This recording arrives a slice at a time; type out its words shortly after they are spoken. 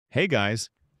Hey guys!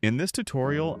 In this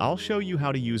tutorial, I'll show you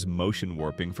how to use motion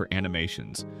warping for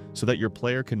animations so that your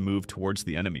player can move towards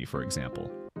the enemy, for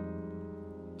example.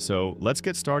 So let's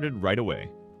get started right away.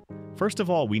 First of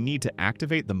all, we need to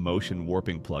activate the motion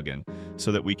warping plugin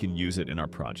so that we can use it in our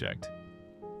project.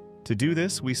 To do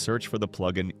this, we search for the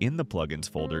plugin in the plugins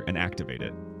folder and activate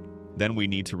it. Then we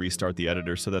need to restart the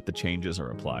editor so that the changes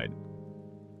are applied.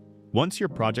 Once your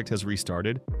project has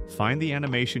restarted, find the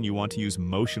animation you want to use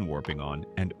motion warping on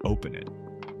and open it.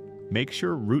 Make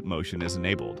sure root motion is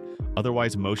enabled,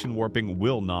 otherwise motion warping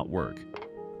will not work.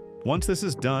 Once this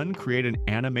is done, create an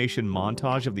animation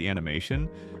montage of the animation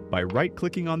by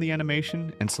right-clicking on the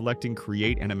animation and selecting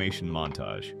Create Animation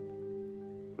Montage.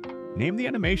 Name the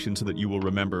animation so that you will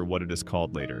remember what it is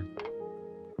called later.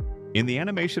 In the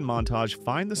animation montage,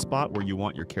 find the spot where you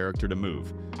want your character to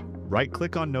move.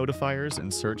 Right-click on notifiers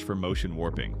and search for motion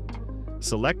warping.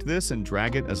 Select this and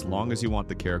drag it as long as you want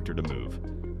the character to move.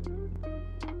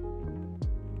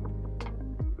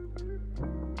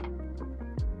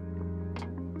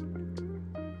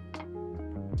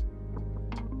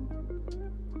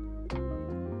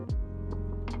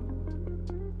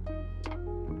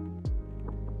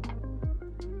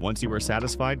 Once you are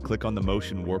satisfied, click on the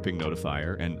motion warping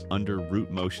notifier and under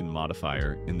root motion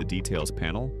modifier in the details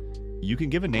panel, you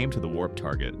can give a name to the warp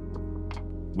target.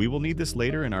 We will need this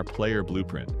later in our player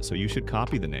blueprint, so you should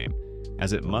copy the name,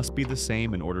 as it must be the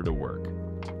same in order to work.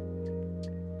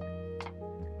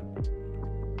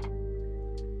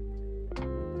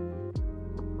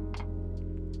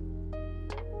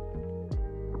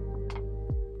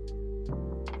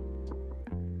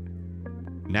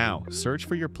 Now, search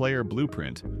for your player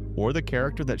blueprint, or the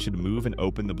character that should move and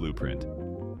open the blueprint.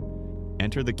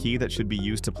 Enter the key that should be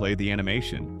used to play the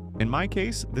animation. In my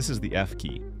case, this is the F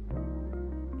key.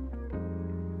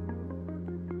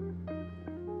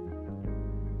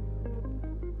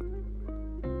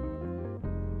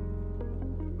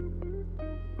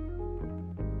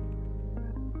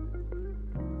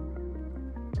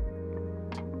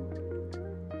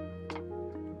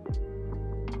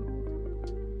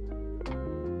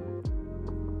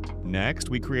 Next,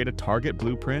 we create a target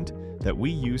blueprint that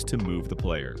we use to move the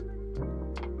player.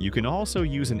 You can also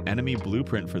use an enemy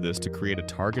blueprint for this to create a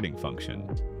targeting function.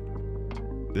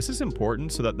 This is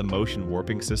important so that the motion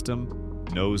warping system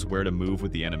knows where to move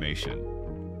with the animation.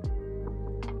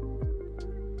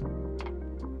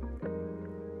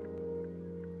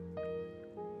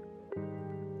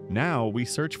 Now, we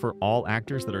search for all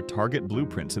actors that are target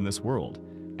blueprints in this world,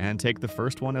 and take the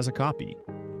first one as a copy.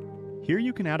 Here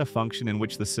you can add a function in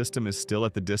which the system is still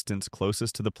at the distance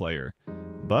closest to the player,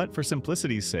 but for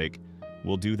simplicity's sake,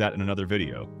 we'll do that in another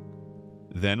video.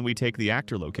 Then we take the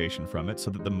actor location from it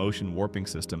so that the motion warping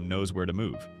system knows where to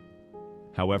move.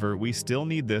 However, we still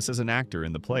need this as an actor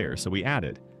in the player, so we add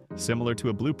it, similar to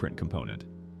a blueprint component.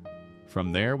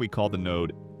 From there, we call the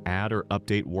node Add or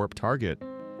Update Warp Target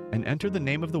and enter the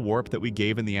name of the warp that we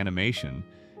gave in the animation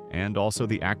and also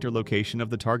the actor location of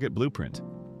the target blueprint.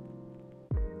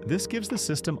 This gives the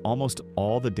system almost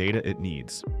all the data it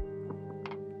needs.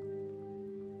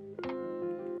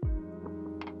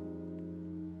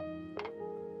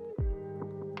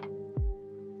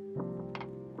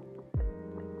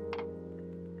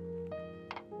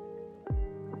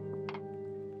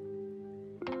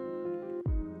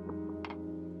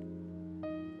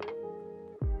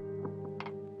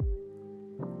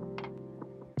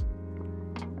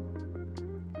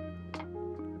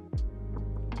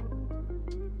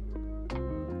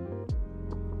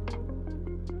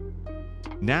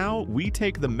 Now, we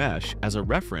take the mesh as a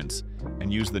reference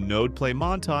and use the node play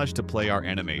montage to play our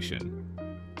animation.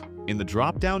 In the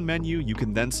drop-down menu, you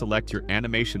can then select your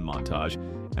animation montage,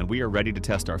 and we are ready to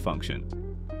test our function.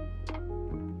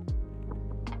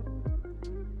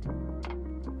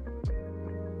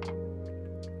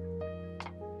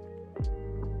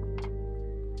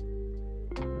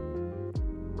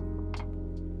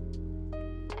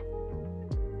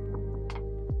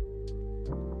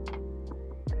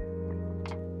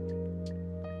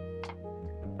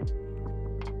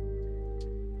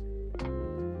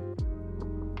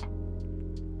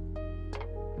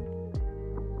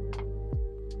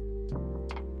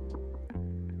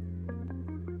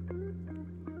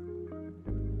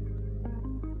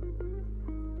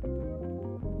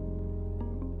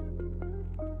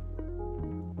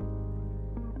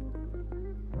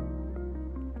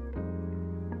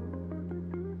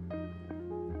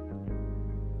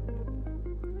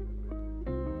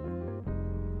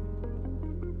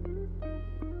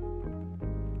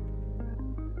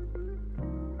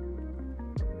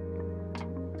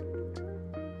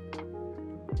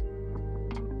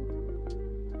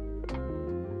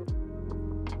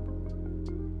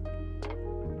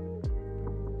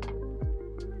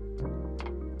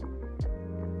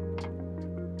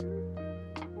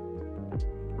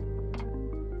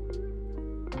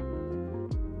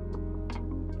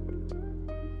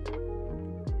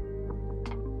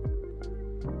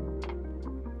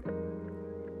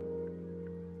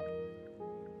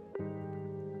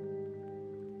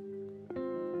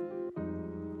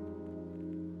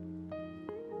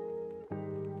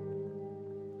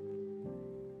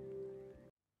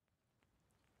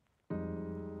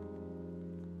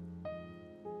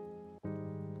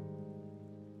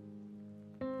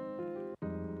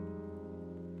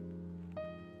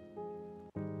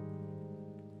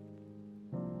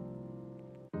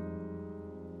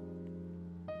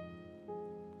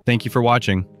 Thank you for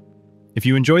watching. If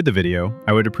you enjoyed the video,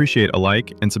 I would appreciate a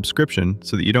like and subscription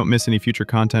so that you don't miss any future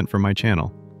content from my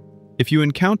channel. If you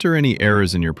encounter any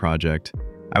errors in your project,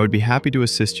 I would be happy to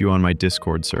assist you on my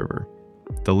Discord server.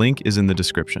 The link is in the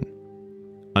description.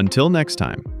 Until next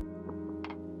time.